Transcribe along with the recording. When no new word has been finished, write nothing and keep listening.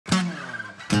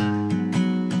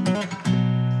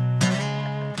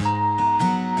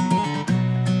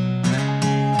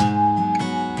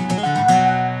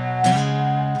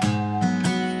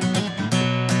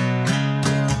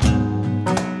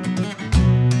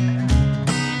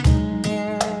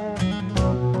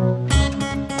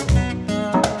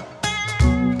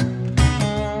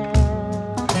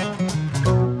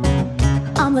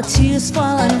tears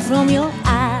falling from your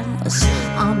eyes.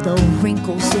 I'm the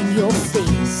wrinkles in your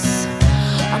face.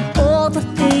 I'm all the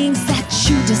things that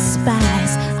you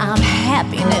despise. I'm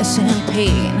happiness and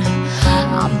pain.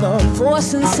 I'm the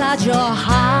voice inside your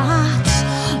heart,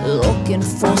 looking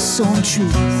for some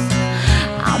truth.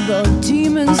 I'm the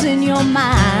demons in your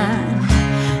mind,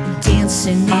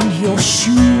 dancing in your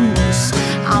shoes.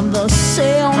 I'm the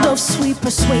sound of sweet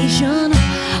persuasion,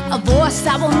 a voice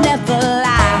that will never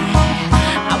lie.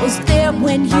 I was there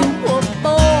when you were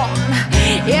born,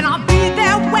 and I'll be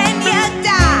there when you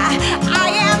die. I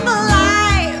am the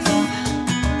life,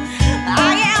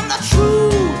 I am the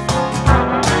truth,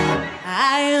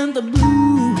 I am the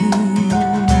blues,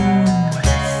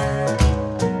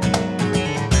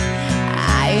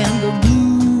 I am the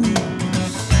blues.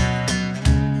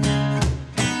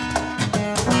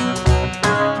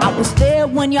 I was there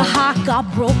when your heart got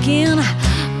broken.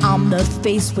 I'm the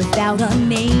face without a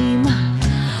name.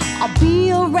 I'll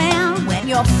be around when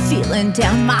you're feeling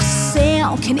down. My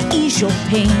sound can ease your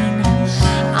pain.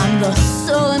 I'm the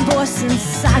sullen voice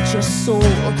inside your soul,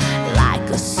 like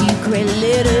a secret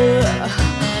letter.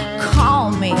 Call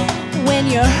me when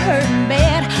you're hurting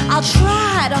bad. I'll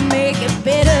try to make it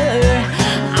better.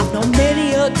 I've known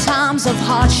many a times of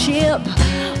hardship,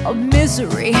 of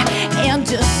misery and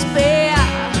despair.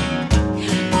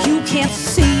 You can't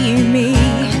see me,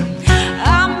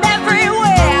 I'm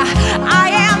everywhere. I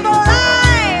am the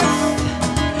life,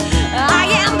 I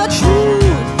am the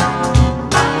truth,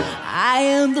 I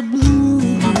am the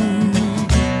blues.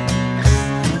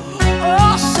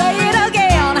 Oh, say it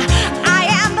again. I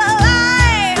am the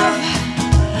life,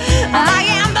 I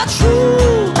am the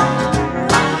truth,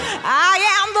 I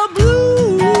am the blues,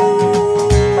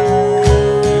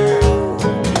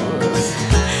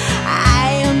 I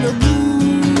am the blues.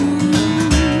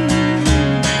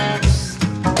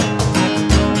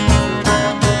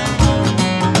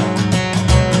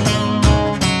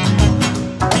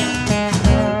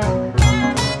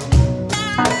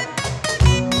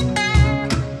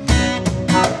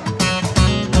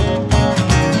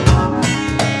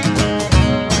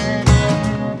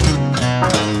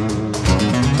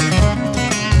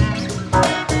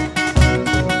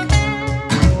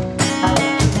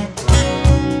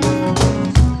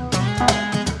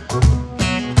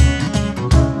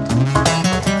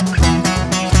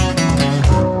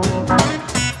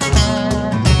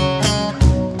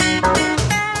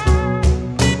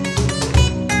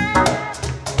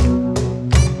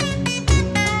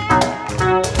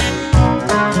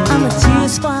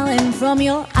 Falling from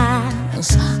your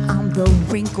eyes, I'm the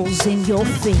wrinkles in your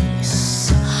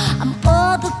face. I'm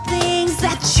all the things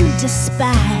that you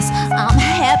despise. I'm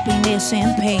happiness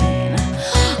and pain.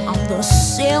 I'm the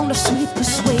sound of sweet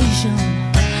persuasion,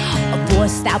 a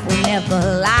voice that will never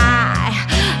lie.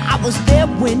 I was there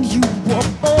when you were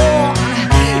born,